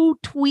no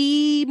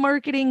twee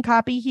marketing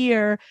copy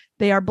here.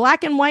 They are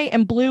black and white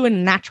and blue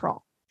and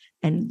natural,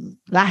 and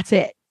that's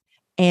it.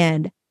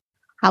 And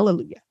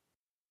hallelujah.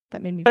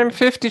 That made me. I'm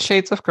 50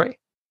 Shades of Grey.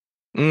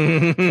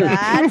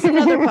 That's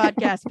another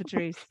podcast,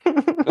 Patrice.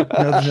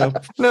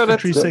 No,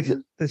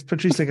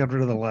 Patrice got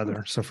rid of the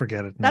leather, so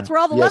forget it. That's where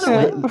all the leather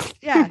went.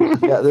 Yeah.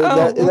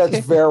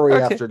 That's very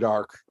after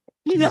dark.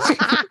 That's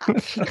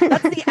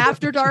the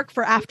after dark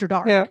for after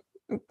dark. Yeah.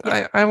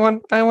 I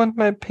want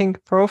my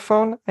pink Pro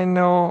phone. I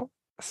know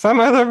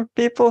some other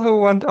people who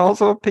want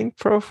also a pink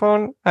Pro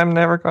phone. I'm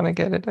never gonna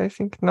get it. I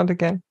think not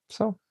again.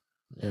 So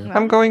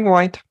I'm going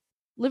white.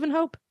 Live in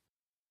hope.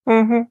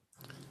 Mm-hmm.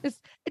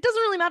 It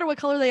doesn't really matter what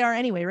color they are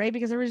anyway, right?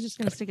 Because everybody's just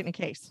gonna stick it in a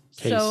case.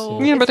 So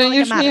but I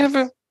usually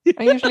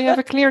have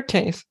a clear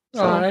case.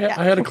 So. I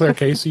had a clear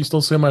case. You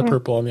still see my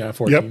purple on the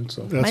i14. Yep,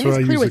 so that's mine what is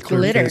I clear use. with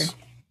glitter. Case.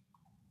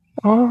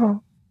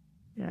 Oh,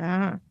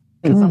 yeah,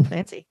 sounds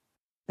fancy.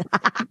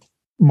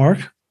 Mark?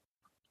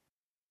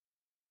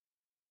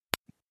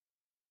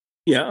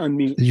 Yeah, on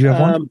me. Did you have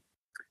one?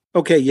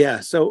 Okay, yeah.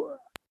 So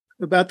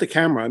about the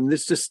camera, I mean,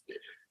 this just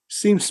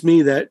seems to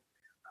me that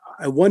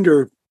I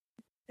wonder,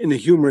 in a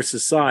humorous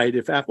aside,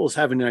 if Apple's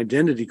having an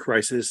identity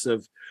crisis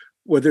of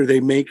whether they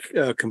make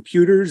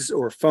computers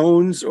or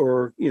phones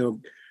or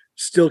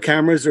still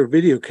cameras or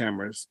video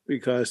cameras,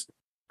 because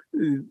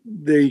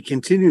the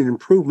continued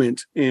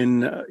improvement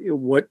in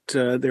what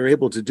they're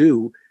able to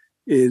do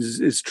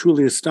is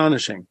truly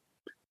astonishing.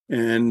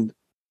 And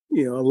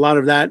a lot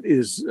of that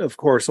is, of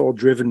course, all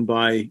driven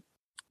by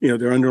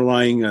their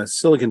underlying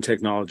silicon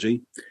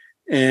technology.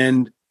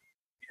 And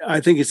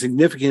I think it's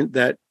significant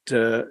that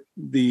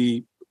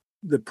the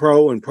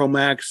Pro and Pro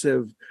Max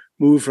have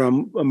moved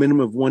from a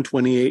minimum of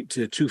 128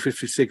 to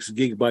 256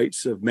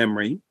 gigabytes of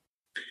memory.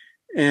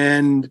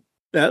 And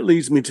that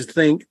leads me to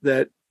think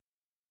that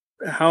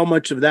how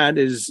much of that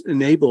is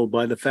enabled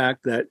by the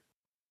fact that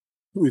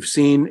we've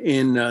seen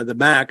in the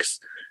Macs,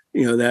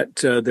 that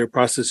their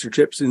processor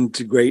chips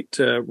integrate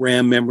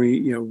RAM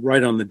memory,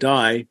 right on the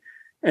die.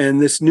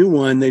 And this new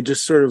one, they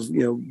just sort of,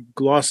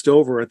 glossed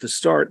over at the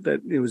start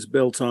that it was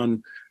built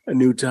on a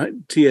new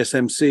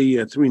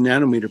TSMC 3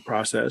 nanometer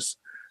process,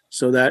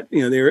 so that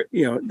they're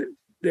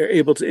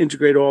able to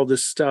integrate all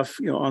this stuff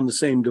on the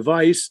same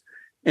device.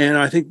 And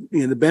I think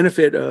the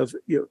benefit of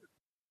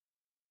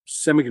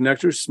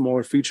semiconductors,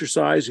 smaller feature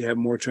size, you have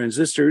more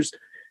transistors.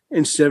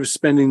 Instead of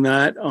spending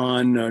that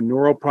on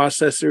neural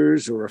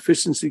processors or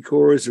efficiency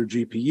cores or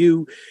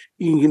GPU,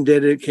 you can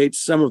dedicate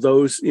some of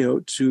those,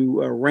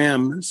 to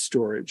RAM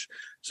storage.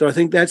 So I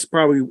think that's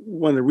probably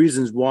one of the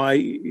reasons why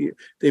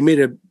they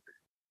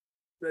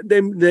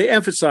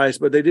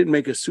emphasized, but they didn't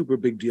make a super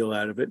big deal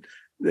out of it,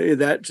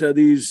 that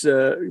these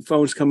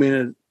phones come in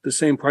at the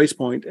same price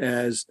point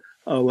as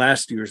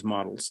last year's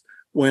models.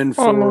 When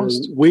for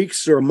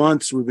weeks or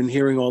months we've been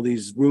hearing all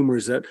these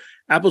rumors that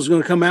Apple's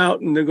going to come out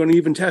and they're going to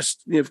even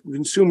test if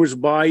consumers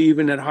buy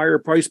even at higher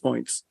price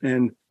points.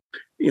 And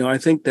I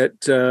think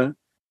that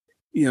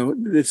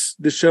this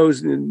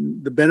shows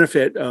the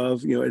benefit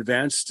of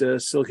advanced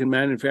silicon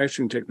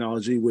manufacturing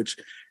technology, which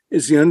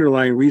is the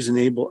underlying reason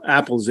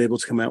Apple is able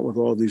to come out with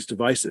all these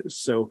devices.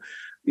 So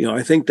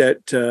I think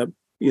that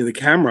the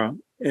camera,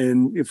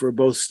 and if we're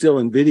both still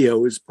in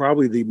video, is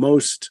probably the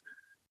most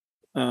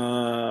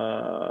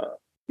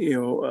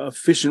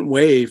efficient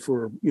way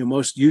for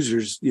most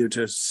users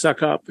to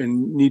suck up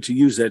and need to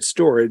use that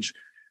storage,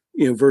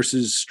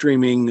 versus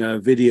streaming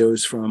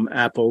videos from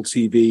Apple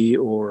TV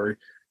or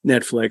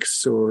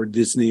Netflix or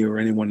Disney or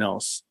anyone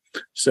else.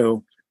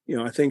 So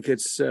I think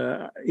it's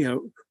I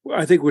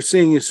think we're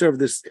seeing sort of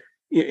this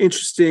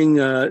interesting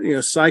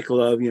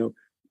cycle of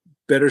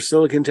better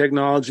silicon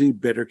technology,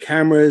 better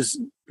cameras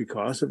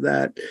because of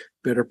that,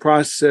 better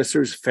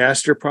processors,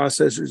 faster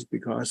processors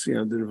because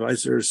the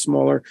devices are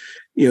smaller.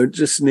 It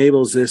just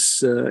enables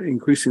this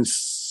increasing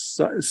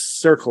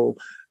circle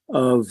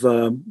of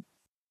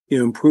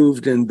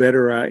improved and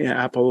better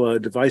Apple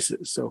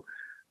devices. So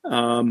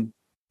I'm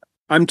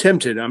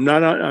tempted. I'm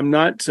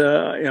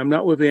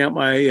not whipping out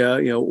my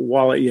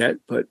wallet yet,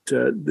 but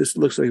this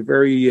looks like a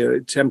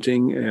very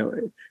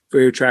tempting,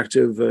 very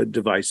attractive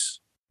device.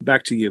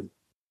 Back to you.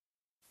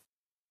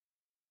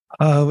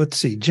 Let's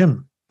see,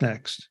 Jim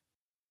next.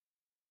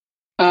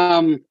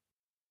 Biden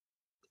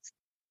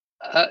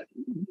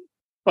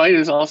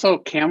is also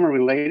camera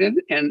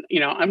related, and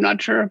I'm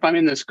not sure if I'm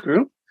in this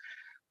group,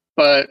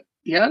 but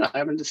yeah, I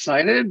haven't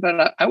decided.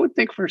 But I would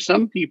think for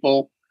some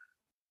people,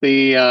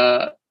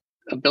 the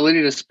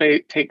ability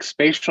to take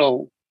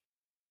spatial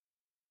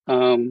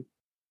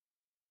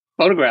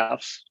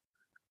photographs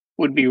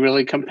would be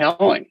really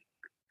compelling.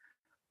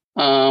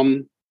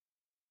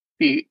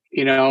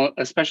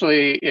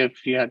 Especially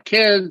if you had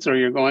kids or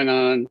you're going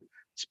on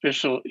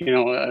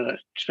a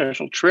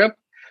special trip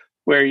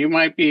where you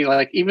might be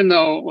like, even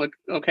though like,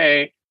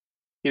 okay,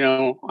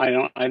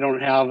 I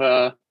don't have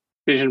a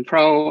Vision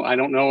Pro. I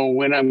don't know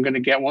when I'm going to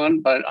get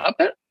one, but I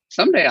bet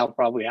someday I'll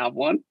probably have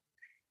one.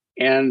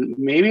 And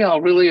maybe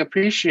I'll really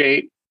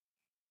appreciate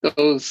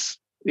those,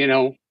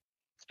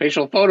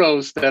 spatial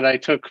photos that I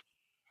took,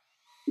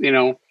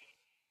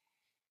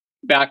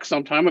 back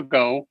some time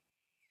ago,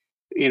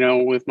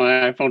 with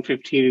my iPhone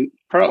 15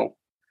 Pro.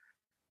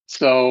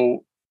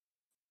 So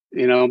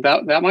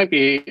that might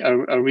be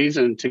a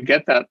reason to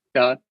get that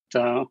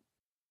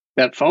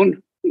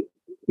phone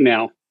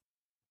now.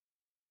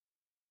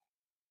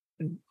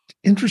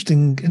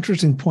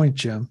 Interesting point,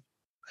 Jim.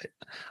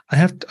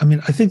 I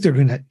think they're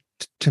going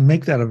to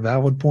make that a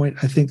valid point.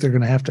 I think they're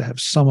going to have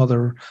some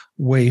other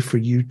way for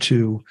you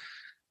to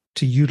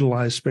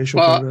utilize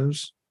spatial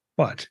photos.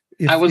 But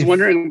I was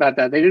wondering about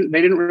that. They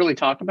didn't really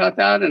talk about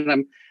that,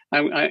 and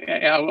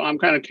I'm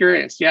kind of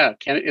curious. Yeah,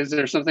 is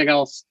there something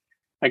else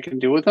I can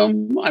do with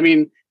them? I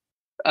mean,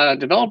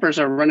 developers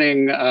are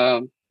running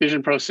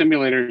Vision Pro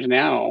simulators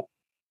now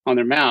on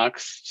their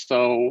Macs,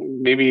 so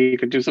maybe you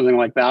could do something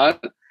like that.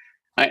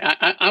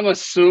 I'm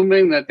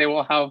assuming that they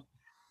will have,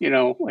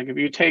 like if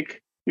you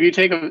take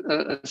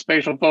a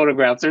spatial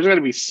photograph, there's going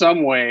to be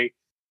some way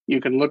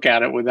you can look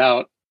at it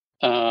without,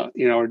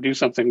 or do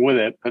something with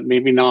it, but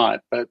maybe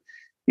not. But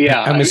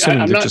yeah, I'm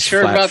assuming I'm they're not just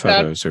sure flat about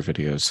photos that. or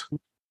videos.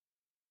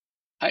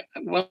 I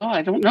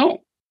don't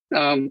know.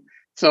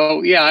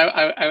 So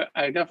yeah,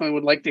 I definitely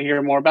would like to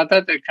hear more about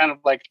that. They kind of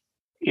like,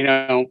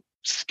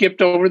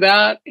 skipped over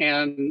that,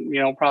 and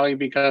probably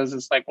because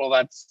it's like, well,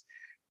 that's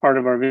part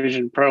of our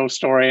Vision Pro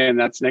story, and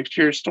that's next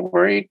year's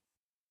story.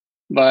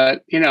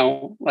 But if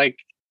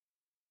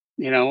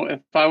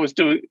I was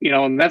doing,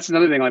 and that's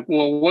another thing, like,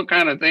 well, what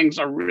kind of things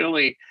are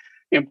really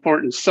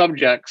important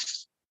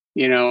subjects?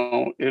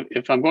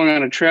 If I'm going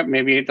on a trip,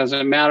 maybe it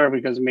doesn't matter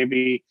because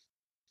maybe,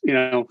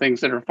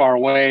 things that are far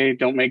away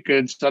don't make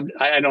good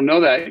I don't know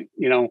that,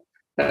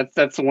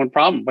 that's the one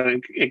problem, but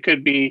it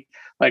could be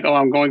like, oh,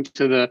 I'm going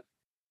to the,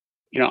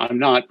 I'm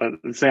not, but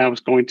let's say I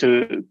was going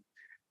to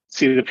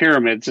see the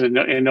pyramids in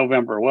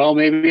November. Well,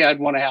 maybe I'd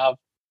want to have,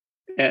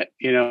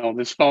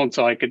 this phone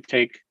so I could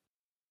take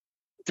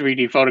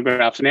 3D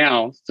photographs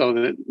now, so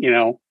that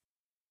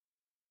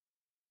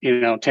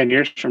 10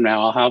 years from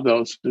now I'll have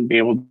those and be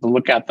able to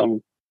look at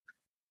them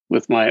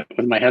with my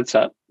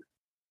headset.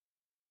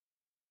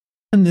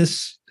 And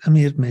this,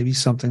 it may be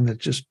something that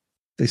just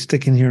they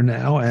stick in here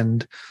now,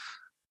 and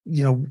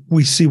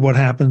we see what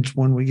happens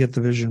when we get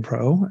the Vision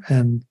Pro,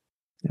 and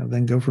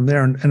then go from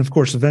there. And of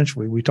course,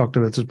 eventually, we talked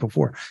about this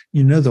before,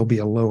 there'll be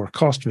a lower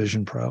cost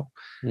Vision Pro.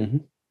 Mm-hmm.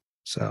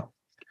 So,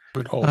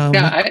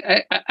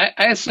 I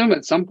assume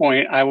at some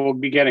point I will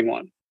be getting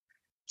one.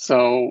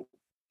 So,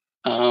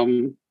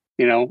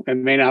 it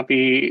may not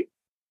be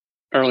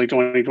early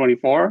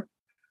 2024,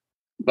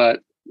 but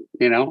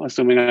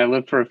assuming I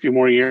live for a few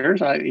more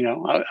years,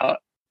 I'll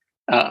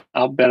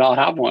bet I'll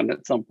have one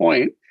at some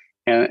point,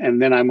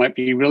 and then I might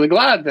be really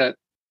glad that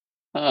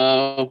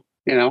I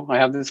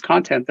have this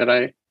content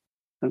that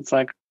it's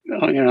like,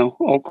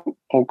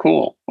 oh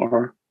cool,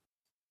 or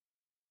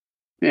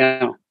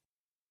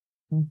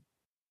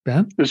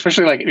Ben?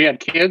 Especially like if you had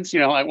kids,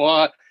 like,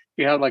 well,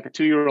 you have like a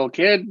 2-year-old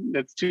kid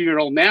that's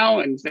 2-year-old now,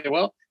 and say,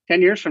 well,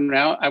 10 years from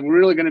now, I'm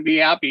really going to be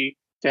happy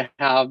to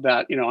have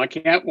that.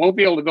 I won't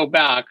be able to go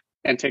back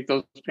and take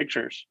those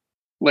pictures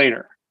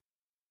later.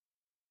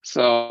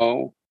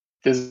 So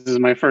this is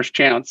my first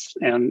chance,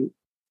 and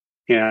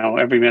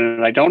every minute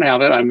I don't have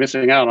it, I'm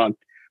missing out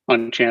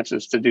on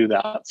chances to do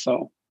that.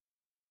 So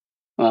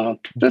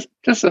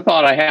just a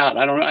thought I had.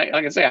 I don't know.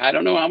 Like I say, I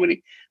don't know how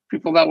many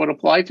people that would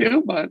apply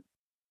to, but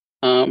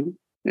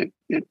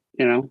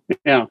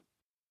yeah.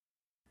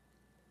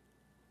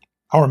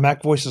 Our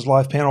MacVoices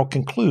Live panel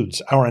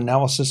concludes our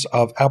analysis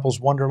of Apple's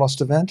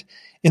Wonderlust event.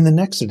 In the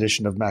next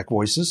edition of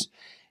MacVoices,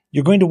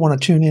 you're going to want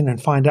to tune in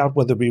and find out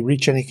whether we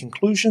reach any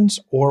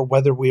conclusions or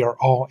whether we are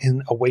all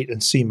in a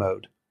wait-and-see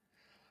mode.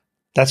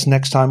 That's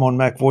next time on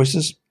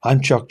MacVoices. I'm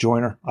Chuck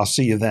Joyner. I'll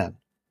see you then.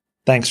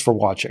 Thanks for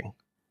watching.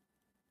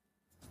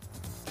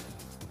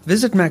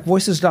 Visit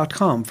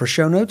MacVoices.com for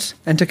show notes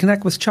and to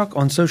connect with Chuck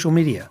on social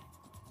media.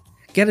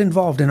 Get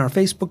involved in our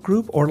Facebook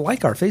group or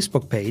like our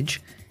Facebook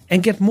page,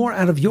 and get more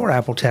out of your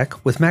Apple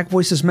tech with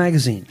MacVoices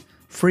Magazine,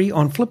 free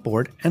on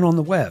Flipboard and on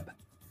the web.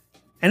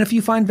 And if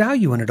you find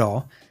value in it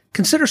all,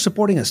 consider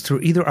supporting us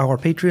through either our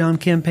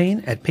Patreon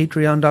campaign at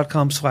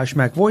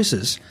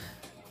patreon.com/MacVoices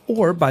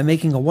or by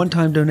making a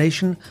one-time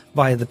donation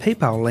via the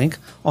PayPal link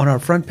on our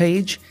front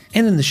page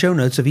and in the show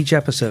notes of each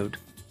episode.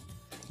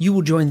 You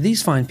will join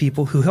these fine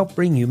people who help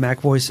bring you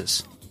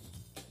MacVoices.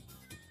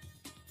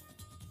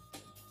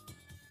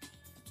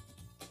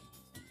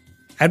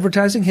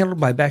 Advertising handled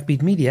by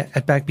Backbeat Media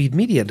at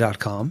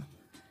backbeatmedia.com.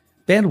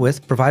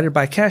 Bandwidth provided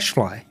by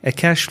CacheFly at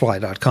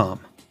cachefly.com.